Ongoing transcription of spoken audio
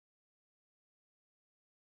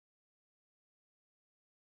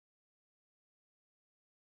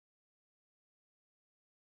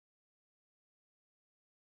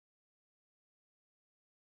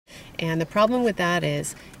And the problem with that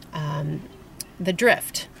is the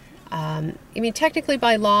drift. I mean, technically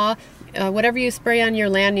by law, whatever you spray on your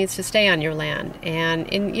land needs to stay on your land.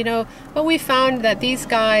 And you know, but we found that these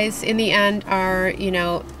guys in the end are, you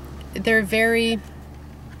know, they're very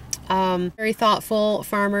thoughtful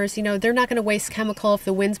farmers. You know, they're not going to waste chemical if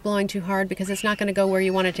the wind's blowing too hard, because it's not going to go where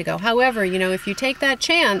you want it to go. However, you know, if you take that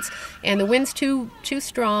chance and the wind's too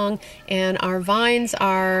strong and our vines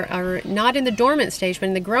are not in the dormant stage but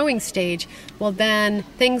in the growing stage, well, then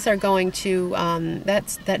things are going to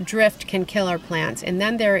that drift can kill our plants, and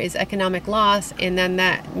then there is economic loss, and then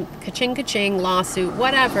that ka-ching lawsuit,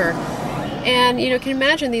 whatever. And, you know, you can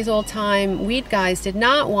imagine these old-time weed guys did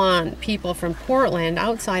not want people from Portland,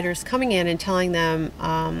 outsiders, coming in and telling them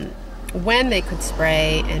when they could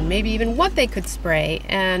spray and maybe even what they could spray.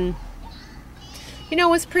 And, you know,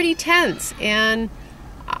 it was pretty tense. And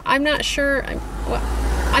I'm not sure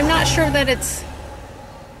that it's...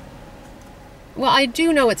 Well, I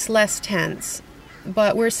do know it's less tense,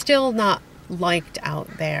 but we're still not liked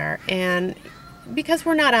out there. And because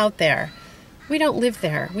we're not out there. We don't live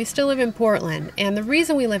there. We still live in Portland. And the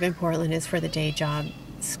reason we live in Portland is for the day job.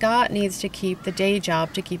 Scott needs to keep the day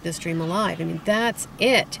job to keep this dream alive. I mean, that's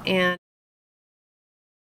it. And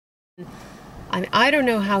I don't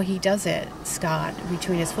know how he does it, Scott,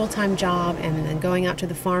 between his full-time job and then going out to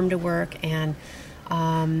the farm to work. And,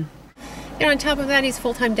 you know, on top of that, he's a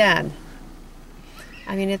full-time dad.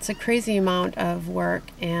 I mean, it's a crazy amount of work,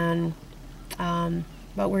 and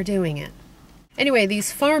but we're doing it. Anyway,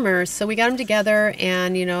 these farmers, so we got them together,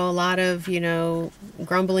 and, you know, a lot of, you know,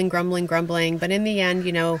 grumbling, but in the end,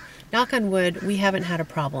 you know, knock on wood, we haven't had a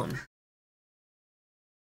problem.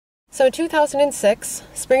 So in 2006,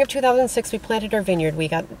 spring of 2006, we planted our vineyard. We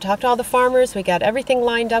talked to all the farmers, we got everything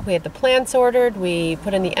lined up, we had the plants ordered, we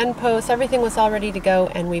put in the end posts, everything was all ready to go,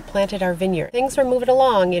 and we planted our vineyard. Things were moving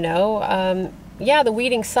along, you know. Yeah, the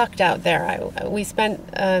weeding sucked out there. We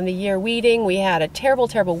spent the year weeding. We had a terrible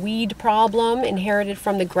weed problem inherited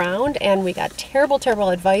from the ground, and we got terrible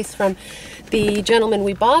advice from the gentleman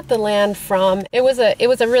we bought the land from. It was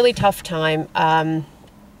a really tough time.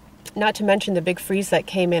 Not to mention the big freeze that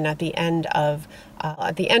came in at the end of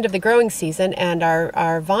the growing season, and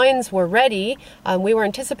our vines were ready. We were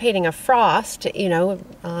anticipating a frost, you know,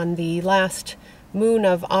 on the last moon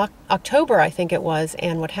of October, I think it was,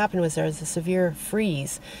 and what happened was there was a severe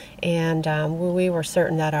freeze, and we were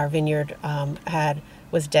certain that our vineyard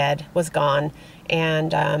was dead, was gone,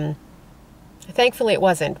 and thankfully it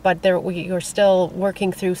wasn't. But we were still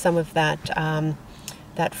working through some of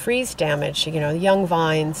that freeze damage, you know, young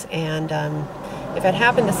vines, and if it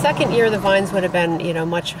happened the second year, the vines would have been, you know,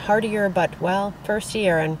 much hardier. But well, first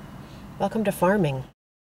year, and welcome to farming.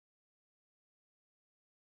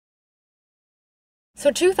 So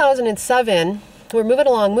 2007, we're moving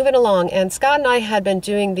along, and Scott and I had been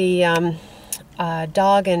doing the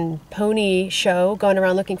dog and pony show, going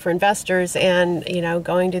around looking for investors and, you know,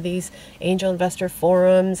 going to these angel investor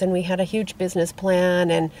forums, and we had a huge business plan,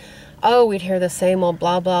 and we'd hear the same old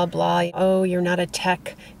blah, blah, blah. Oh, you're not a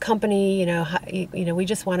tech company, you know, we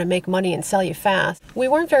just want to make money and sell you fast. We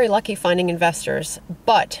weren't very lucky finding investors,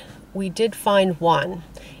 but we did find one,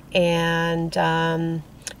 and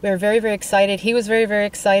we were very excited. He was very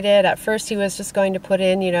excited. At first, he was just going to put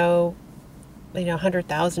in, you know,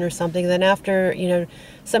 100,000 or something. Then after, you know,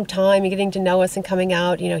 some time getting to know us and coming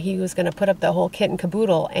out, you know, he was going to put up the whole kit and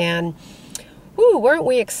caboodle. And whoo, weren't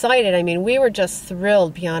we excited? I mean, we were just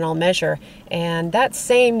thrilled beyond all measure. And that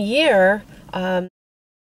same year,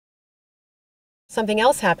 something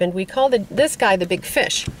else happened. We called this guy the Big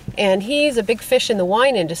Fish, and he's a big fish in the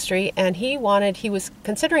wine industry, and he was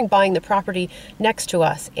considering buying the property next to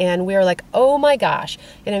us, and we were like, oh my gosh,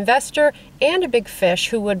 an investor and a big fish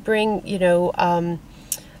who would bring, you know,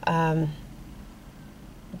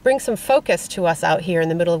 bring some focus to us out here in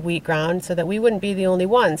the middle of wheat ground so that we wouldn't be the only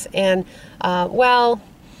ones. And well,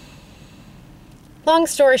 long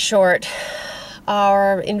story short,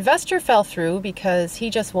 our investor fell through because he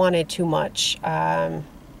just wanted too much.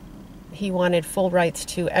 He wanted full rights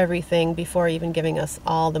to everything before even giving us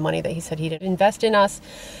all the money that he said he'd invest in us.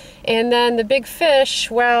 And then the Big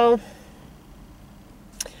Fish, well,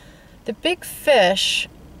 the Big Fish,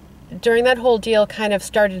 during that whole deal, kind of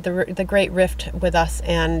started the great rift with us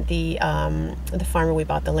and the farmer we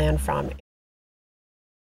bought the land from.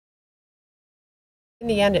 In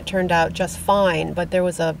the end, it turned out just fine, but there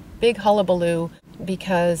was a big hullabaloo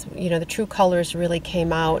because, you know, the true colors really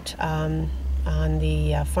came out on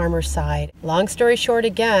the farmer's side. Long story short,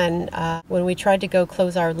 again, when we tried to go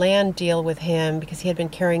close our land deal with him because he had been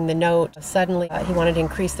carrying the note, suddenly he wanted to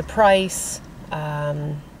increase the price.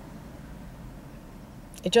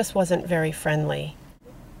 it just wasn't very friendly.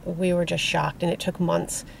 We were just shocked, and it took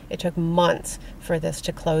months. It took months for this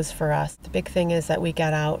to close for us. The big thing is that we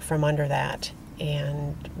got out from under that,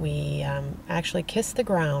 and we actually kissed the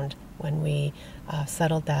ground when we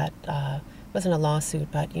settled that. It wasn't a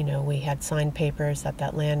lawsuit, but we had signed papers that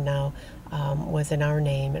that land now was in our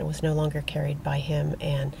name. It was no longer carried by him,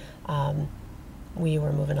 and we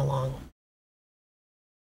were moving along.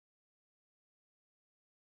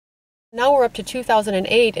 Now we're up to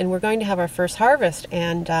 2008, and we're going to have our first harvest,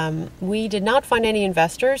 and we did not find any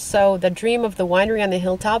investors, so the dream of the winery on the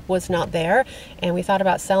hilltop was not there, and we thought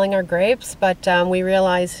about selling our grapes, but we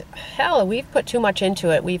realized, hell, we've put too much into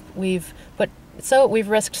it. We've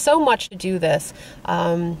risked so much to do this.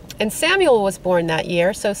 And Samuel was born that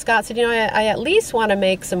year, so Scott said, I at least want to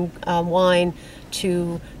make some wine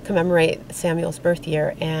to commemorate Samuel's birth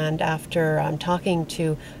year. And after talking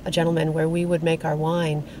to a gentleman where we would make our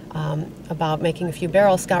wine about making a few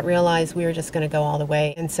barrels, Scott realized we were just going to go all the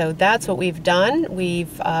way. And so that's what we've done. We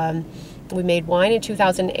made wine in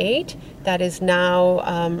 2008 that is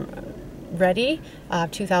now ready,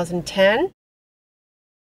 2010.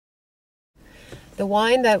 The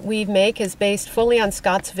wine that we make is based fully on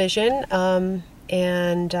Scott's vision.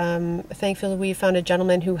 And thankfully we found a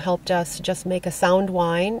gentleman who helped us just make a sound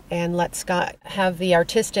wine and let Scott have the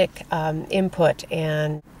artistic input,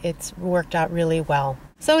 and it's worked out really well.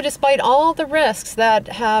 So despite all the risks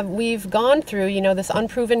that we've gone through, this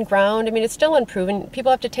unproven ground, it's still unproven.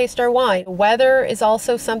 People have to taste our wine. Weather is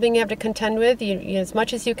also something you have to contend with. As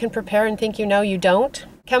much as you can prepare and think you don't.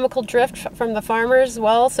 Chemical drift from the farmers,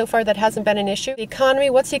 well, so far that hasn't been an issue. The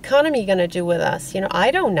economy, what's the economy going to do with us?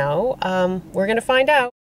 I don't know. We're going to find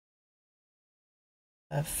out.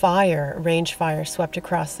 A range fire swept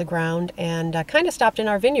across the ground and kind of stopped in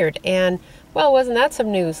our vineyard. And, well, wasn't that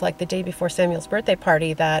some news? Like the day before Samuel's birthday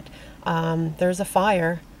party, that there's a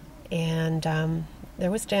fire and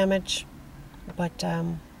there was damage, but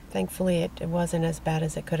thankfully it wasn't as bad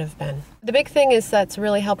as it could have been. The big thing that's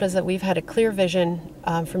really helped us that we've had a clear vision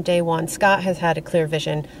from day one. Scott has had a clear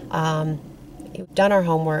vision. We've done our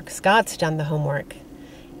homework. Scott's done the homework.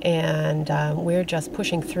 And we're just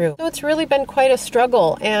pushing through. So it's really been quite a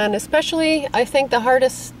struggle, and especially I think the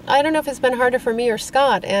hardest, I don't know if it's been harder for me or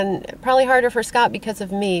Scott, and probably harder for Scott because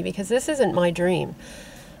of me, because this isn't my dream.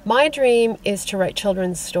 My dream is to write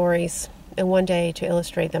children's stories and one day to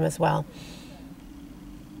illustrate them as well.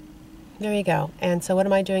 There you go. And so what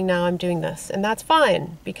am I doing now? I'm doing this, and that's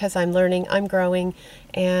fine because I'm learning, I'm growing,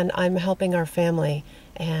 and I'm helping our family,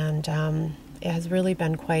 and it has really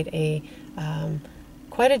been quite a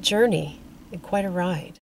journey and quite a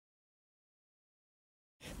ride.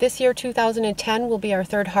 This year, 2010, will be our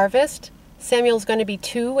third harvest. Samuel's going to be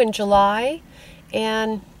 2 in July,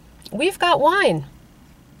 and we've got wine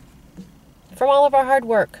from all of our hard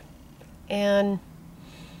work. And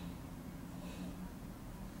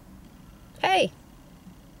hey,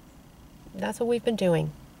 that's what we've been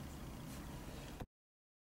doing.